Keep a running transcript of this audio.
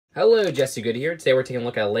Hello, Jesse Good here. Today we're taking a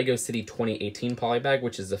look at a LEGO City 2018 polybag,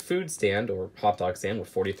 which is a food stand or hot dog stand with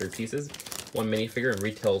 43 pieces, one minifigure, and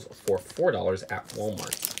retails for $4 at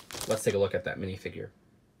Walmart. Let's take a look at that minifigure.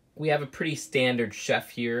 We have a pretty standard chef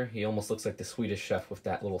here. He almost looks like the Swedish chef with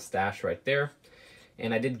that little stash right there.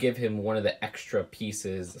 And I did give him one of the extra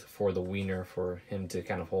pieces for the wiener for him to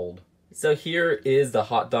kind of hold. So here is the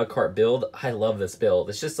hot dog cart build. I love this build.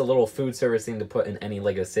 It's just a little food service thing to put in any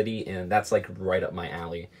LEGO city, and that's like right up my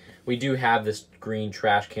alley. We do have this green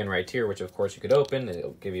trash can right here, which of course you could open.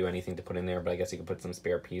 It'll give you anything to put in there, but I guess you could put some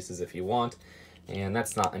spare pieces if you want. And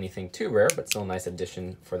that's not anything too rare, but still a nice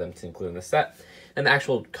addition for them to include in the set. And the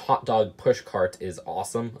actual hot dog push cart is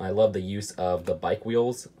awesome. I love the use of the bike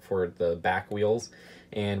wheels for the back wheels.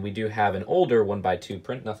 And we do have an older 1x2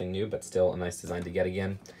 print, nothing new, but still a nice design to get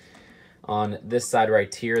again. On this side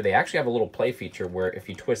right here, they actually have a little play feature where if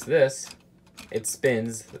you twist this, it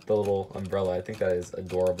spins the little umbrella. I think that is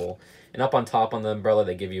adorable. And up on top on the umbrella,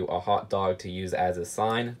 they give you a hot dog to use as a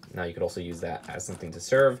sign. Now you could also use that as something to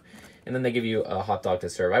serve. And then they give you a hot dog to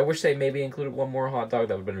serve. I wish they maybe included one more hot dog.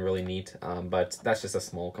 That would have been really neat. But that's just a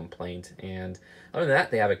small complaint. And other than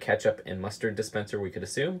that, they have a ketchup and mustard dispenser, we could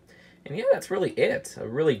assume. And yeah, that's really it. A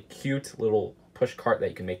really cute little push cart that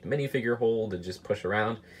you can make the minifigure hold and just push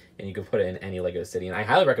around, and you can put it in any LEGO city. And I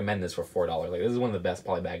highly recommend this for $4. Like, this is one of the best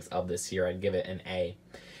polybags of this year. I'd give it an A.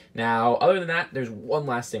 Now, other than that, there's one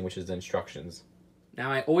last thing, which is the instructions.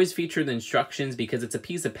 Now, I always feature the instructions because it's a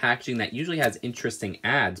piece of packaging that usually has interesting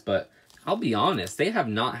ads, but I'll be honest, they have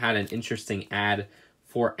not had an interesting ad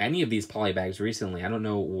for any of these polybags recently. I don't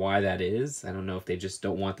know why that is. I don't know if they just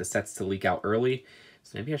don't want the sets to leak out early.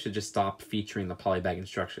 So maybe I should just stop featuring the polybag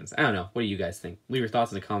instructions. I don't know. What do you guys think? Leave your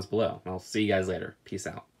thoughts in the comments below. I'll see you guys later. Peace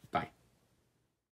out.